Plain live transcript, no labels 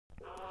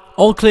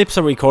All clips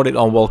are recorded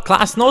on world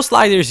class, no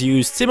sliders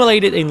used,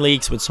 simulated in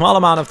leagues with small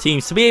amount of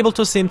teams to be able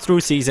to sim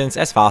through seasons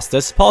as fast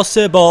as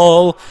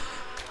possible.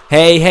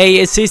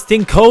 Hey,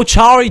 assistant coach,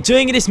 how are you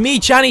doing? It is me,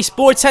 Johnny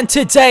Sports, and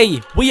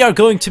today we are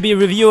going to be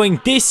reviewing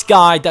this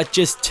guy that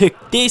just took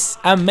this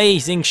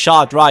amazing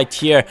shot right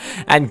here.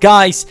 And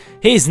guys,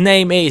 his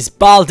name is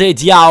Balde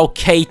Diao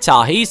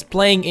Keita. He's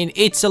playing in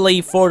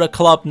Italy for the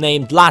club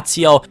named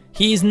Lazio.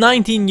 He is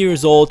 19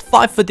 years old,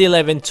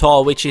 5'11"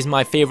 tall, which is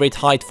my favorite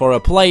height for a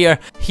player.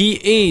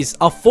 He is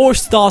a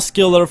 4-star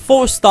skiller,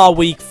 4-star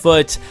weak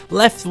foot,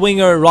 left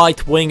winger,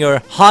 right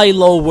winger,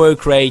 high-low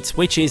work rate,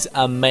 which is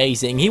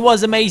amazing. He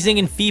was amazing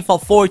in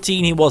FIFA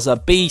 14, he was a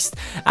beast,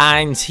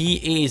 and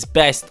he is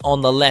best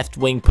on the left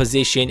wing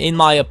position in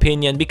my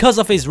opinion. Because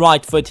of his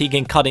right foot, he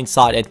can cut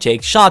inside and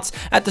take shots.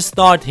 At the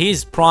start,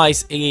 his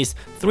price is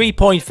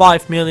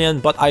 3.5 million,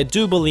 but I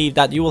do believe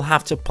that you will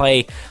have to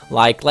pay,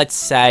 like, let's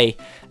say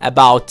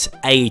about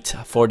 8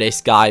 for this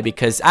guy,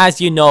 because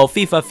as you know,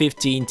 FIFA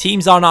 15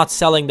 teams are not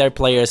selling their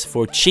players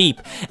for cheap.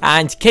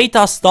 And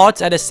Keita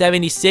starts at a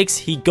 76,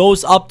 he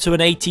goes up to an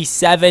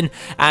 87,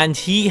 and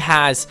he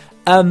has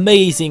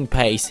amazing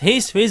pace.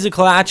 His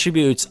physical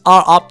attributes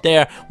are up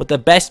there with the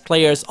best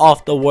players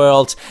of the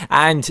world,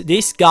 and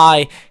this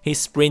guy, his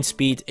sprint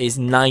speed is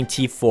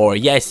 94.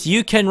 Yes,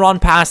 you can run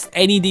past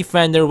any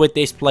defender with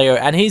this player,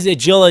 and his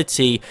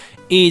agility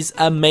is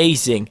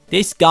amazing.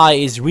 This guy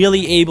is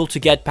really able to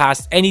get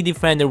past any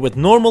defender with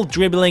normal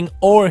dribbling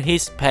or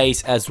his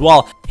pace as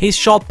well. His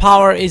shot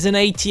power is an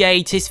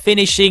 88, his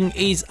finishing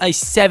is a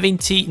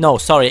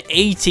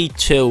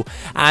 82,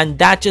 and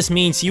that just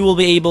means you will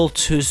be able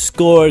to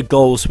score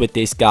goals with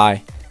this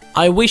guy.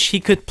 I wish he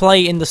could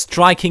play in the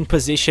striking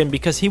position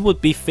because he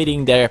would be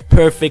fitting there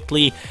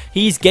perfectly.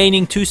 He's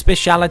gaining 2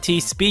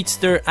 specialities,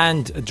 speedster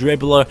and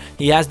dribbler.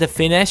 He has the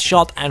finesse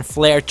shot and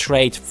flair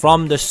trait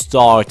from the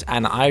start,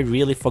 and I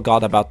really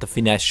forgot about the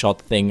finesse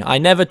shot thing. I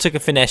never took a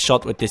finesse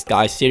shot with this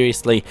guy,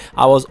 seriously.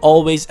 I was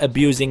always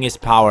abusing his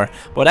power.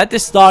 But at the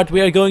start, we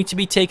are going to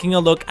be taking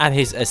a look at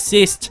his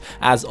assist.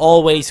 As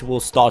always, we'll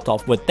start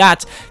off with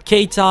that.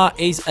 Keita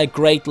is a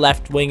great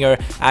left winger,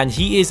 and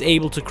he is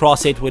able to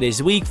cross it with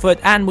his weak foot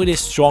and with his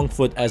strong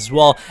foot as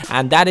well,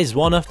 and that is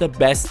one of the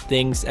best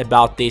things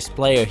about this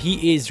player.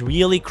 He is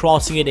really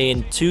crossing it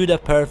in to the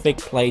perfect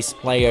place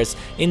players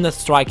in the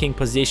striking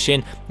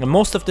position, and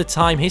most of the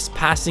time his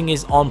passing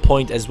is on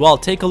point as well.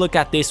 Take a look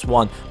at this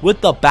one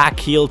with the back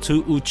heel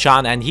to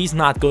Uchan, and he's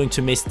not going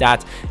to miss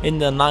that in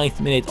the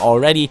 9th minute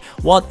already.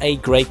 What a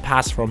great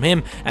pass from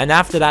him. And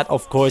after that,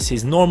 of course,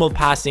 his normal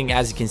passing,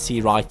 as you can see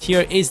right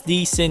here, is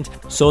decent,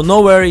 so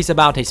no worries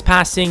about his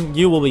passing.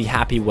 You will be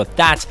happy with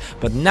that.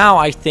 But now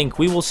I think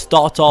we will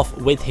start off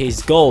with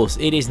his goals.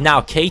 It is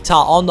now Keita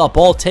on the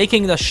ball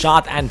taking the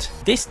shot, and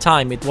this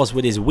time it was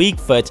with his weak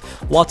foot.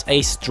 What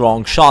a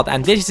strong shot,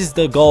 and this is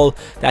the goal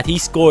that he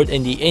scored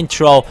in the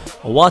intro.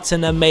 What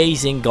an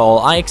amazing goal.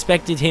 I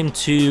expected him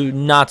to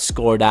not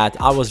score that.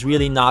 I was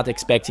really not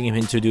expecting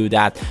him to do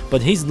that,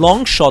 but his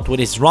long shot with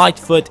his right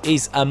foot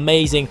is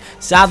amazing.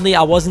 Sadly,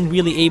 I wasn't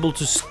really able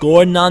to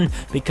score none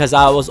because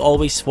I was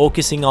always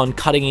focusing on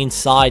cutting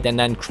inside and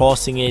then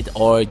crossing it,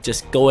 or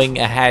just going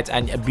ahead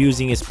and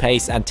abusing his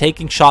pace and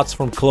taking shots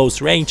from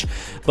close range.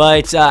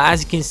 But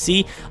as you can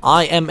see,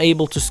 I am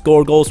able to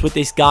score goals with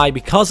this guy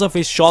because of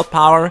his shot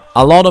power.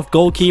 A lot of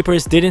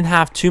goalkeepers didn't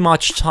have too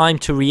much time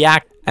to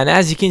react, and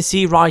as you can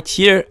see right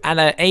here, at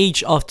an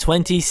age of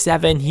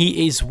 27,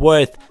 he is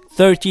worth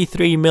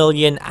 33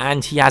 million,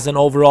 and he has an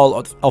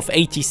overall of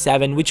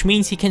 87, which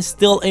means he can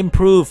still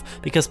improve,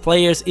 because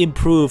players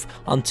improve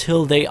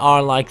until they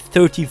are like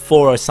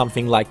 34 or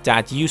something like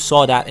that. You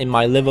saw that in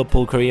my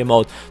Liverpool career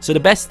mode. So the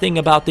best thing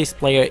about this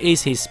player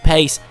is his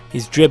pace,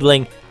 his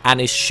dribbling, and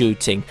his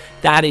shooting.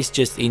 That is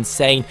just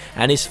insane,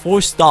 and his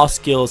 4-star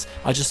skills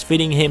are just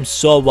fitting him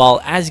so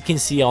well. As you can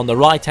see on the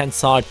right hand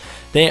side,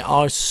 there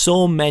are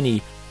so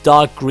many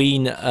dark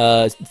green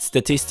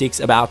statistics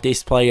about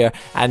this player,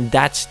 and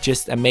that's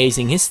just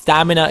amazing. His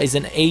stamina is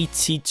an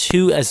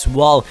 82 as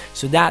well,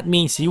 so that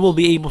means he will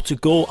be able to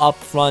go up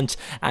front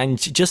and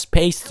just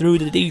pace through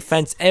the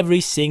defense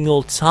every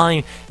single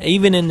time.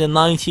 Even in the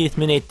 90th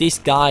minute, this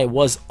guy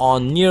was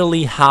on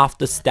nearly half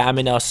the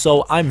stamina,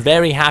 so I'm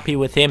very happy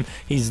with him.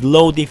 His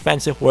low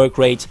defensive work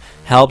rate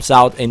helps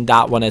out in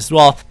that one as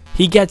well.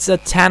 He gets a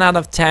 10 out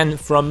of 10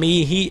 from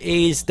me.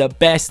 He is the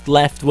best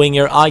left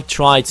winger I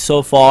tried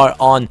so far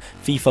on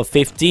FIFA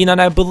 15,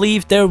 and I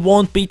believe there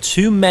won't be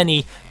too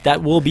many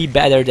that will be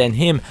better than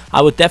him.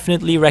 I would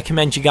definitely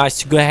recommend you guys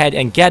to go ahead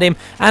and get him,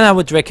 and I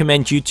would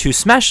recommend you to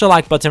smash the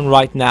like button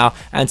right now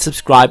and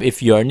subscribe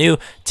if you're new.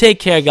 Take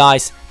care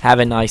guys, have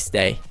a nice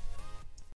day.